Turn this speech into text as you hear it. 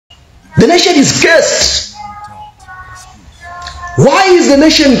The nation is cursed. Why is the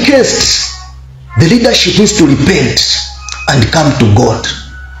nation cursed? The leadership needs to repent and come to God.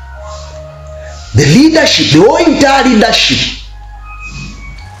 The leadership, the whole entire leadership,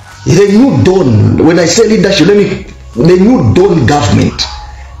 the new dawn, when I say leadership, the new dawn government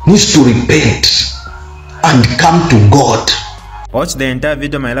needs to repent and come to God. Watch the entire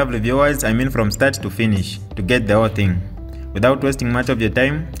video, my lovely viewers, I mean from start to finish, to get the whole thing. Without wasting much of your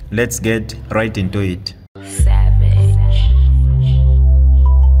time, let's get right into it.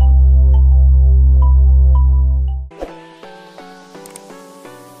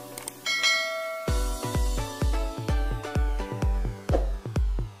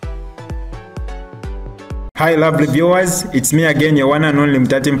 Hi lovely viewers, it's me again, your one and only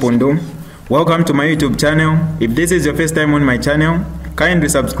Mutati Mpundu. Welcome to my YouTube channel. If this is your first time on my channel, kindly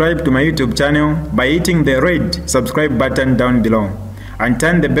subscribe to my YouTube channel by hitting the red subscribe button down below and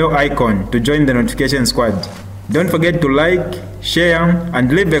turn the bell icon to join the notification squad. Don't forget to like, share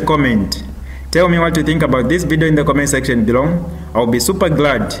and leave a comment. Tell me what you think about this video in the comment section below. I'll be super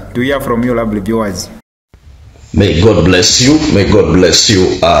glad to hear from you lovely viewers. May God bless you. May God bless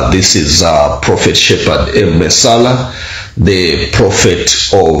you. This is Prophet Shepherd Mesala, the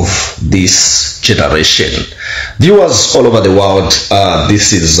prophet of this generation. Viewers all over the world,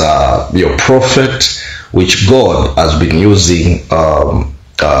 this is your prophet, which God has been using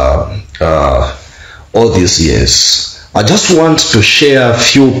all these years. I just want to share a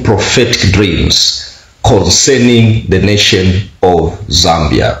few prophetic dreams concerning the nation of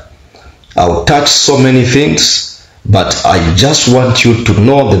Zambia. I'll touch so many things, but I just want you to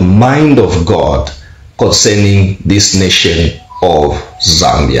know the mind of God concerning this nation of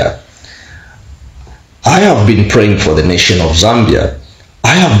Zambia. I have been praying for the nation of Zambia.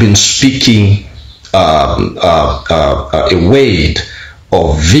 I have been speaking a word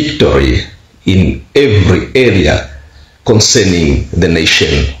of victory in every area concerning the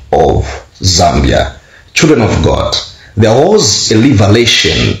nation of Zambia. Children of God, there was a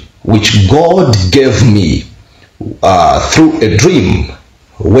revelation which God gave me through a dream,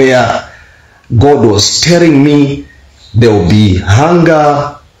 where God was telling me there will be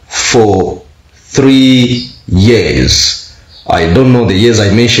hunger for 3 years. I don't know the years I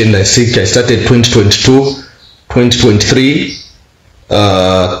mentioned. I think I started 2022, 2023,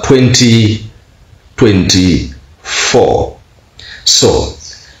 2024. So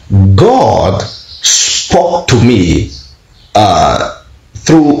God spoke to me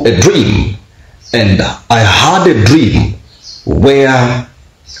through a dream, and I had a dream where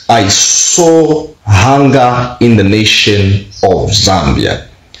I saw hunger in the nation of Zambia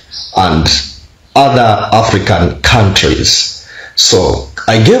and other African countries. So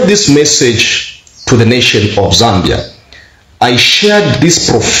I gave this message to the nation of Zambia. I shared this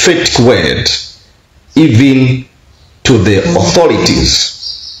prophetic word even to the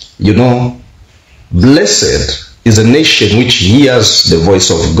authorities. You know, blessed is a nation which hears the voice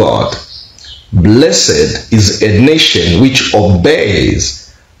of God. Blessed is a nation which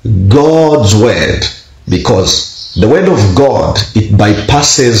obeys God's word, because the word of God, it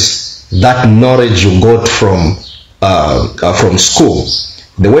bypasses that knowledge you got from school.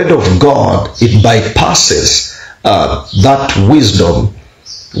 The word of God, it bypasses that wisdom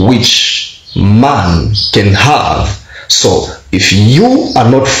which man can have. So if you are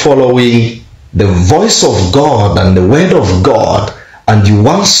not following the voice of God and the word of God, and you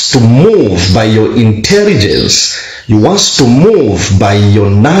want to move by your intelligence, you want to move by your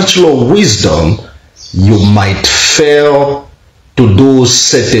natural wisdom, you might fail to do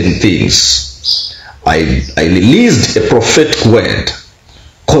certain things. I released a prophetic word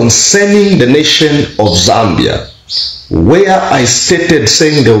concerning the nation of Zambia, where I stated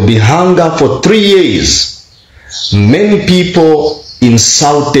saying there will be hunger for 3 years. Many people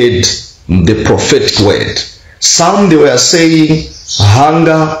insulted the prophetic word. Some, they were saying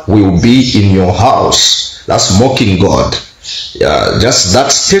hunger will be in your house. That's mocking God. Just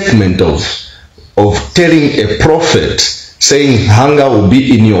that statement of telling a prophet saying hunger will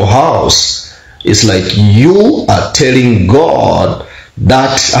be in your house, it's like you are telling God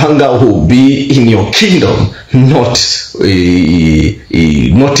that hunger will be in your kingdom, not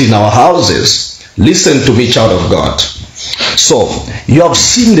in our houses. Listen to me, child of God. So you have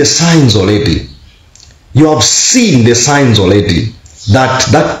seen the signs already. You have seen the signs already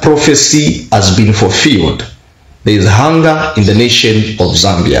that prophecy has been fulfilled. There is hunger in the nation of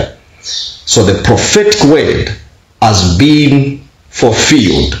Zambia. So the prophetic word has been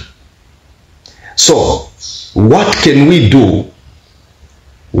fulfilled. So what can we do?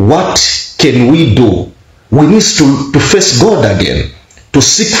 What can we do? We need to face God again. to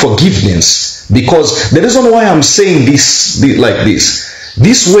seek forgiveness, because the reason why I'm saying this like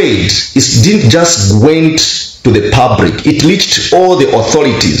this word didn't just went to the public, it reached all the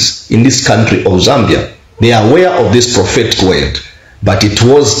authorities in this country of Zambia. They are aware of this prophetic word, but it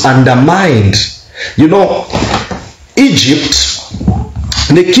was undermined. You know, Egypt,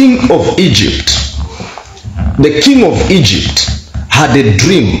 the king of Egypt had a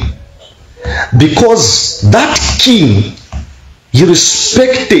dream, because that king, he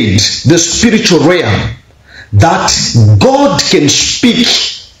respected the spiritual realm, that God can speak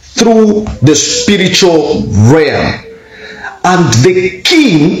through the spiritual realm. And the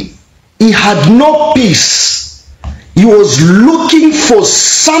king, he had no peace. He was looking for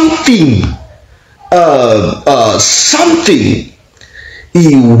something, something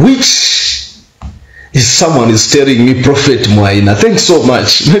in which someone is telling me, Prophet Muaina, thanks so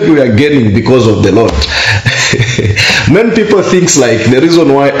much. Maybe we are gaining because of the Lord. Many people think like the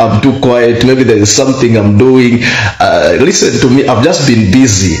reason why I'm too quiet, maybe there is something I'm doing. Listen to me, I've just been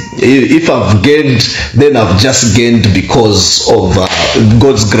busy. If I've gained, then I've just gained because of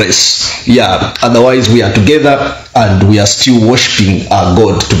God's grace. Yeah, otherwise we are together and we are still worshiping our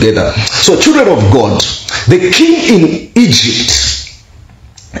God together. So children of God, the king in Egypt,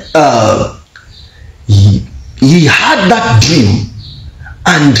 he had that dream,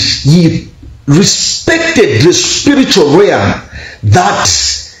 and he respected the spiritual realm, that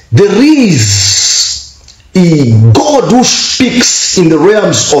there is a God who speaks in the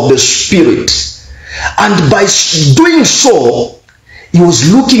realms of the spirit. And by doing so, he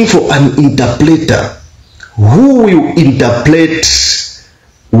was looking for an interpreter who will interpret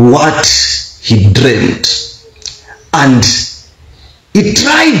what he dreamed. And he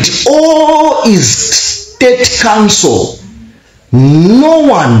tried all his state council. No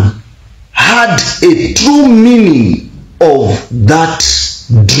one had a true meaning of that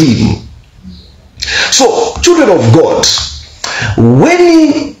dream. So, children of God,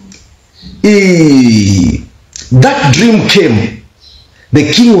 when that dream came,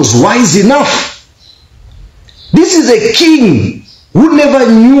 the king was wise enough. This is a king who never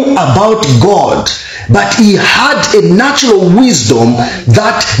knew about God, but he had a natural wisdom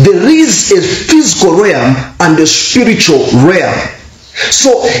that there is a physical realm and a spiritual realm.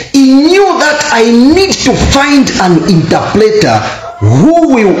 So he knew that I need to find an interpreter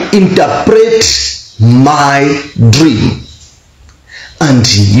who will interpret my dream. And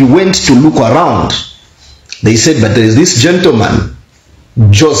he went to look around. They said, but there is this gentleman,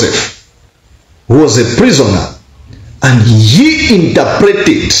 Joseph, who was a prisoner, and he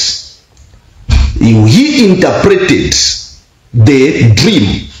interpreted the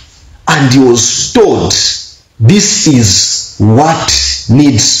dream, and he was told, this is what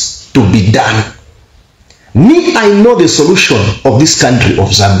needs to be done. Me, I know the solution of this country of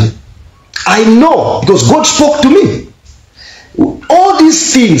Zambia. I know, because God spoke to me. All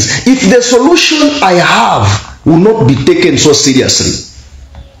these things, if the solution I have will not be taken so seriously,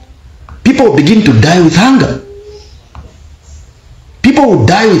 people will begin to die with hunger. People will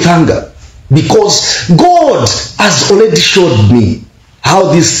die with hunger, because God has already showed me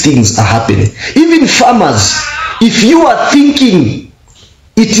how these things are happening. Even farmers, if you are thinking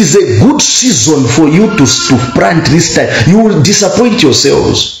it is a good season for you to plant this time, you will disappoint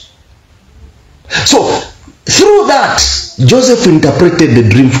yourselves. So through that, Joseph interpreted the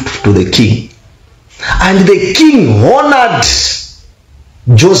dream to the king, and the king honored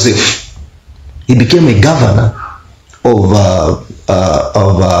Joseph. He became a governor of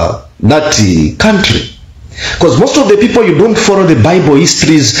that country. Because most of the people, you don't follow the Bible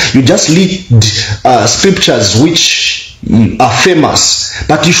histories, you just read scriptures which are famous,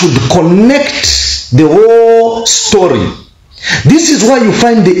 but you should connect the whole story. This is why you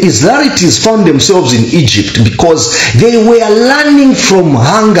find the Israelites found themselves in Egypt, because they were learning from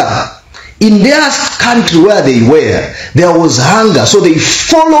hunger. In their country where they were, there was hunger. So they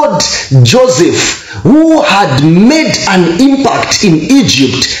followed Joseph, who had made an impact in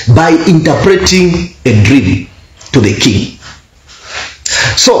Egypt by interpreting a dream to the king.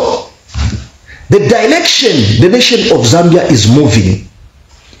 So, the direction the nation of Zambia is moving,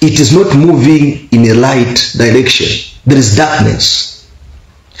 it is not moving in a light direction. There is darkness.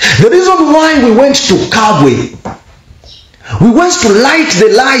 The reason why we went to Kabwe, we went to light the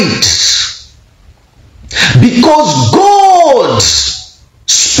light, because God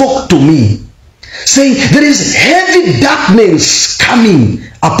spoke to me, saying there is heavy darkness coming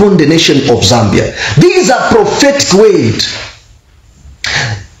upon the nation of Zambia. These are prophetic words.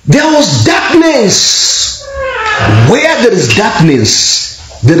 There was darkness. Where there is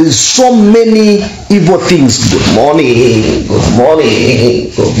darkness, there is so many evil things. Good morning, good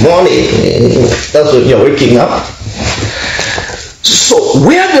morning, good morning. That's when you're waking up. So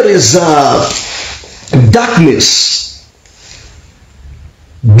where there is darkness,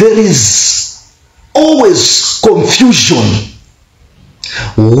 there is always confusion.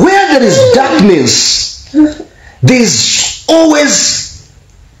 Where there is darkness, there is always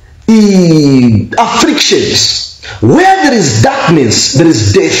afflictions. Where there is darkness, there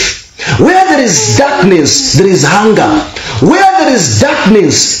is death. Where there is darkness, there is hunger. Where there is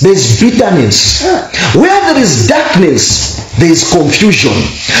darkness, there is bitterness. Where there is darkness, there is confusion.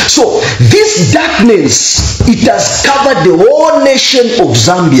 So this darkness, it has covered the whole nation of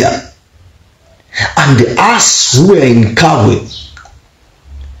Zambia. And us who are in Kawe,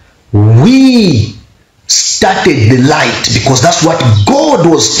 we started the light, because that's what God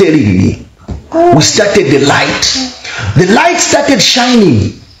was telling me. We started the light. The light started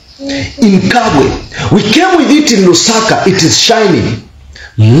shining in Kabwe. We came with it in Lusaka. It is shining.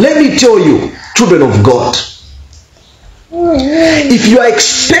 Let me tell you, children of God, if you are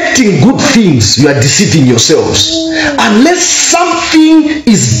expecting good things, you are deceiving yourselves. Unless something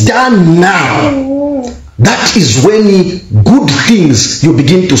is done now, that is when good things, you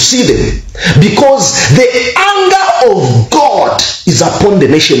begin to see them. Because the anger of God is upon the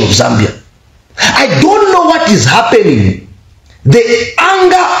nation of Zambia. I don't know what is happening. The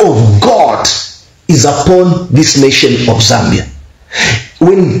anger of God is upon this nation of Zambia.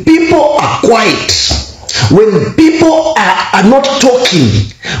 When people are quiet, when people are not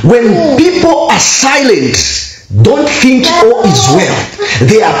talking, when people are silent, don't think all is well.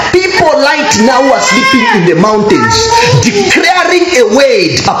 There are people right now who are sleeping in the mountains, declaring a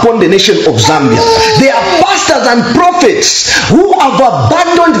word upon the nation of Zambia. There are pastors and prophets who have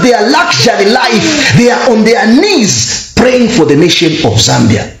abandoned their luxury life. They are on their knees praying for the nation of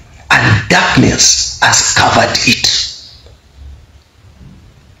Zambia. And darkness has covered it.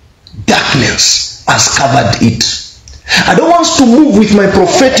 Darkness has covered it. I don't want to move with my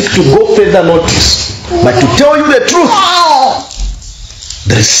prophetic to go further notice. But to tell you the truth,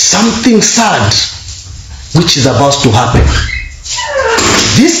 there is something sad which is about to happen.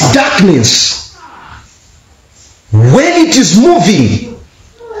 This darkness, when it is moving,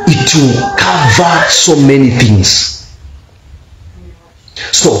 it will cover so many things.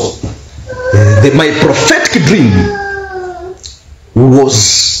 So, my prophetic dream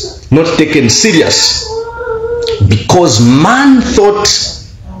was not taken serious, because man thought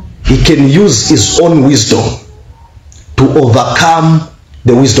he can use his own wisdom to overcome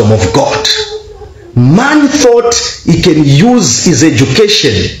the wisdom of God. Man thought he can use his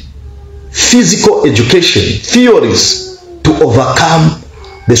education, physical education, theories, to overcome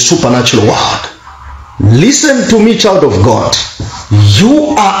the supernatural world. Listen to me, child of God.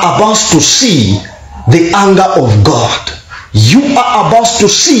 You are about to see the anger of God. You are about to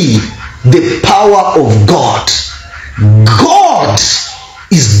see the power of God. God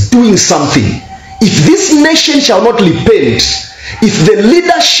is doing something. If this nation shall not repent, if the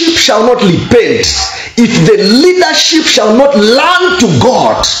leadership shall not repent, if the leadership shall not learn to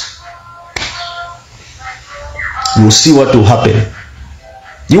God, you will see what will happen.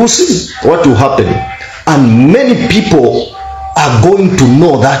 You will see what will happen. And many people are going to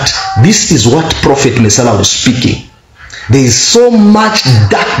know that this is what Prophet Messiah was speaking. There is so much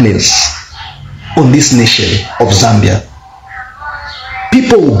darkness on this nation of Zambia.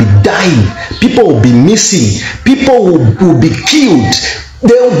 People will be dying. People will be missing. People will be killed.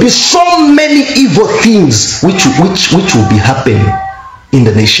 There will be so many evil things which will be happening in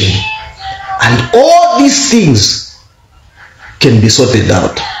the nation. And all these things can be sorted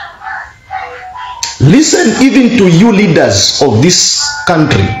out. Listen even to you leaders of this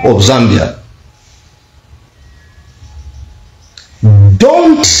country, of Zambia.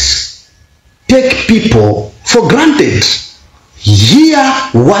 Don't take people for granted. Hear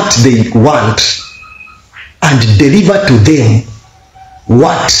what they want and deliver to them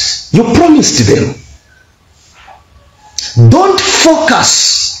what you promised them. Don't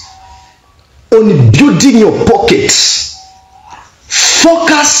focus on building your pockets.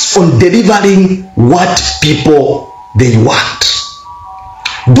 Focus on delivering what people they want.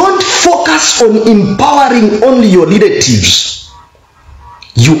 Don't focus on empowering only your relatives.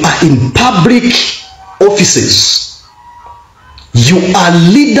 You are in public offices. You are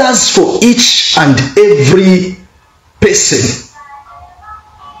leaders for each and every person.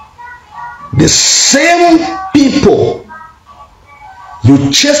 The same people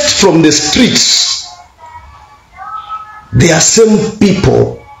you chased from the streets, they are same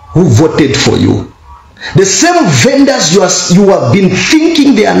people who voted for you. The same vendors you have been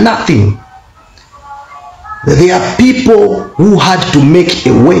thinking they are nothing. There are people who had to make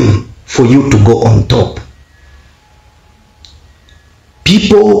a way for you to go on top.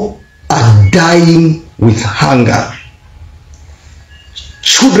 People are dying with hunger.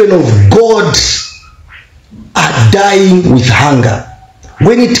 Children of God are dying with hunger.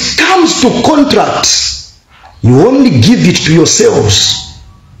 When it comes to contracts, you only give it to yourselves.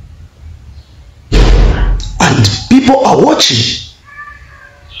 And people are watching.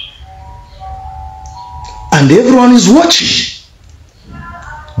 And everyone is watching.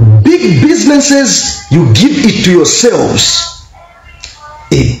 Big businesses, you give it to yourselves.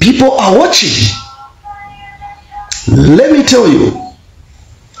 People are watching. Let me tell you,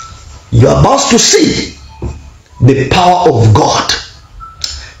 you're about to see the power of God.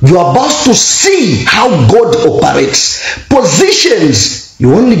 You're about to see how God operates. Positions,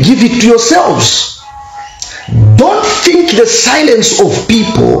 you only give it to yourselves. Don't think the silence of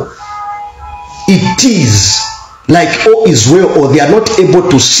people, it is like all is well, or they are not able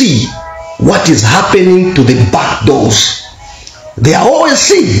to see what is happening to the back doors. They are always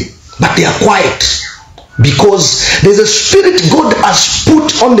seeing, but they are quiet, because there's a spirit God has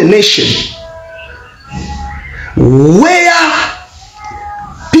put on the nation where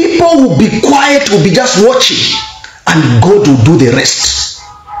people will be quiet, will be just watching, and God will do the rest.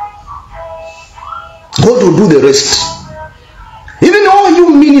 God will do the rest. Even all you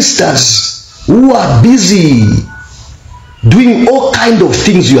ministers who are busy doing all kind of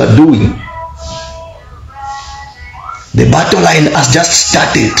things you are doing, the battle line has just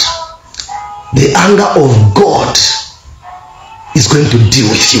started. The anger of God is going to deal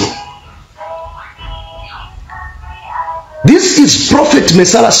with you. This is Prophet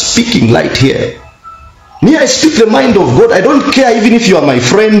Messala speaking right here. Me, I speak the mind of God. I don't care even if you are my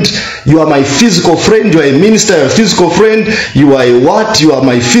friend, you are my physical friend, you are a minister, you are a physical friend, you are a what, you are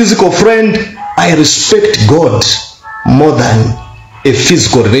my physical friend. I respect God more than a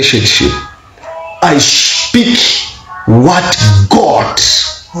physical relationship. I speak what God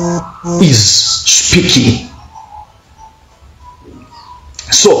is speaking.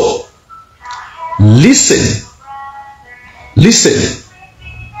 So, listen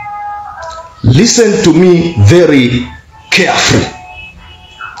to me very carefully.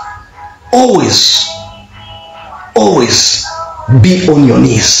 Always be on your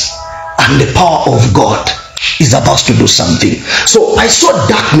knees, and the power of God is about to do something. So I saw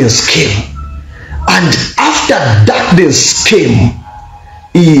darkness came, and after darkness came,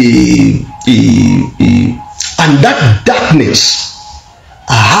 and that darkness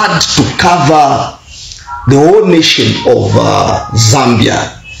had to cover the whole nation of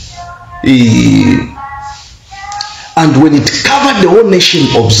Zambia. And when it covered the whole nation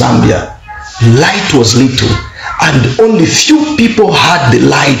of Zambia, light was little, and only few people had the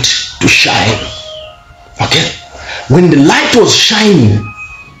light to shine. Okay? When the light was shining,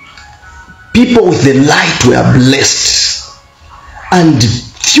 people with the light were blessed, and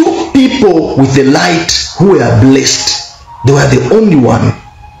few people with the light who were blessed, they were the only one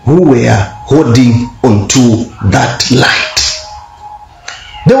who were holding onto that light.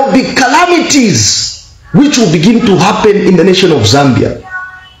 There will be calamities which will begin to happen in the nation of Zambia.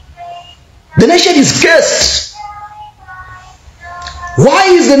 The nation is cursed. Why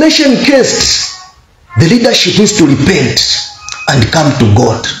is the nation cursed? The leadership needs to repent and come to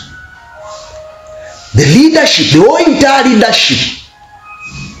God. The leadership, the whole entire leadership,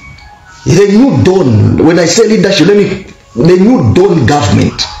 the new dawn, when I say leadership, the new dawn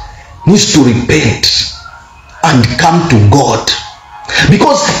government needs to repent and come to God.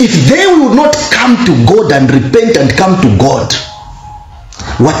 Because if they will not come to God and repent and come to God,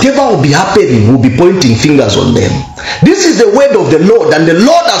 whatever will be happening will be pointing fingers on them. This is the word of the Lord, and the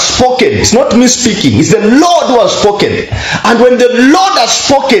Lord has spoken. It's not me speaking, it's the Lord who has spoken. And when the Lord has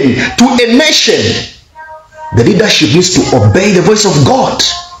spoken to a nation, the leadership needs to obey the voice of God.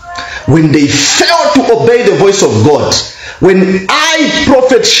 When they fail to obey the voice of God, when I,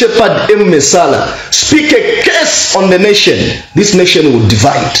 Prophet Shepherd M. Messala, speak a curse on the nation, this nation will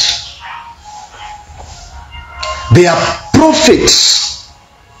divide. There are prophets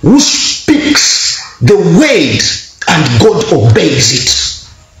who speaks the word and God obeys it.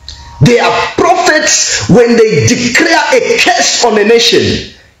 There are prophets, when they declare a curse on a nation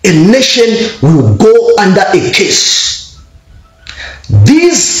will go under a curse.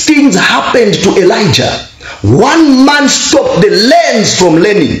 These things happened to Elijah. One man stopped the lands from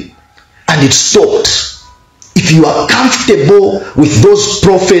learning, and it stopped. If you are comfortable with those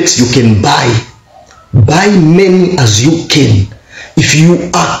prophets, you can buy many as you can. If you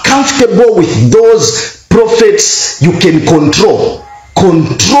are comfortable with those prophets you can control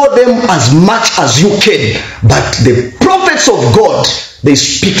them as much as you can. But the prophets of God, they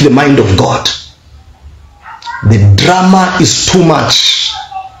speak the mind of God. The drama is too much.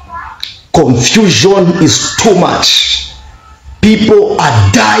 Confusion is too much. People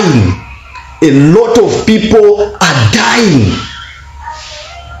are dying. A lot of people are dying.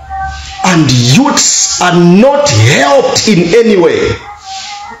 And youths are not helped in any way.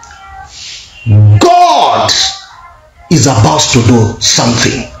 God is about to do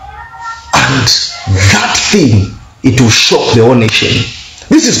something. And that thing, it will shock the whole nation.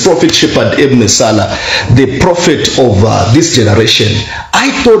 This is Prophet Shepherd Ibn Salah, the prophet of this generation.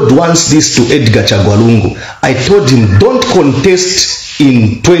 I told once this to Edgar Lungu. I told him, don't contest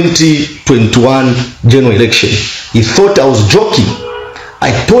in 2021 general election. He thought I was joking.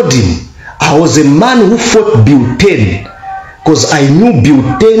 I told him I was a man who fought Bill 10, because I knew Bill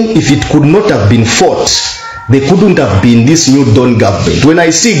 10, if it could not have been fought, they couldn't have been this new Dawn government. When I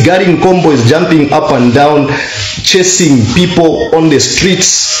see Gary Nkombo's jumping up and down, chasing people on the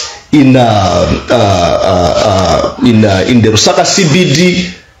streets in the Lusaka CBD,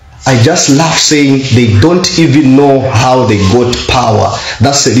 I just laugh, saying they don't even know how they got power.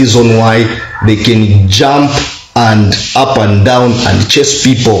 That's the reason why they can jump and up and down and chase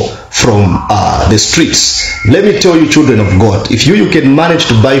people from the streets. Let me tell you, children of God, if you can manage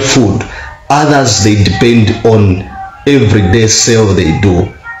to buy food, others, they depend on everyday sale they do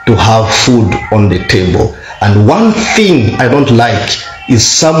to have food on the table. And one thing I don't like is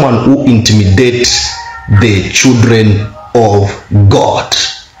someone who intimidates the children of God.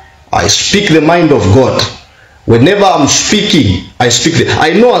 I speak the mind of God. Whenever I'm speaking, I speak.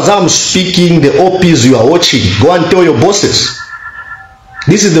 I know as I'm speaking, the OPs you are watching, go and tell your bosses.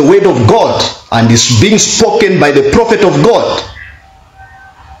 This is the word of God, and it's being spoken by the prophet of God.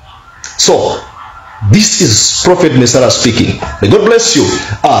 So, this is Prophet Messiah speaking. May God bless you.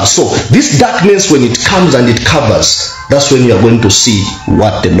 So, this darkness, when it comes and it covers, that's when you are going to see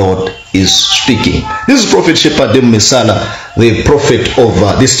what the Lord is speaking. This is Prophet Shepherd Messiah, the prophet of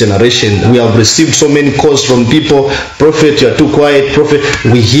this generation. We have received so many calls from people. Prophet, you are too quiet. Prophet,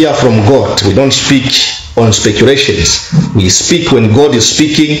 we hear from God. We don't speak on speculations. We speak when God is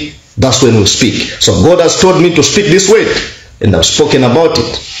speaking. That's when we speak. So God has told me to speak this word, and I've spoken about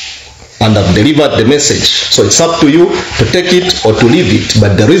it, and I've delivered the message. So it's up to you to take it or to leave it,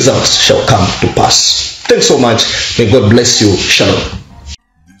 but the results shall come to pass. Thanks so much. May God bless you. Shalom.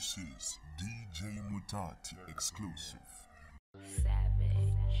 This is DJ Mutati exclusive.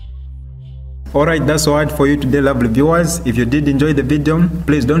 Alright, that's all for you today, lovely viewers. If you did enjoy the video,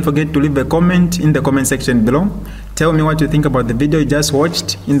 please don't forget to leave a comment in the comment section below. Tell me what you think about the video you just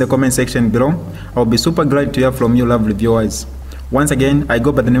watched in the comment section below. I'll be super glad to hear from you, lovely viewers. Once again, I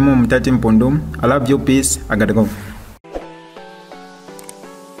go by the name of Mutati Mpundu. I love you, peace, I gotta go.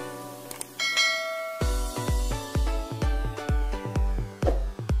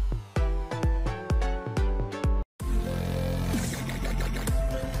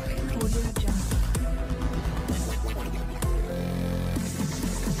 Audio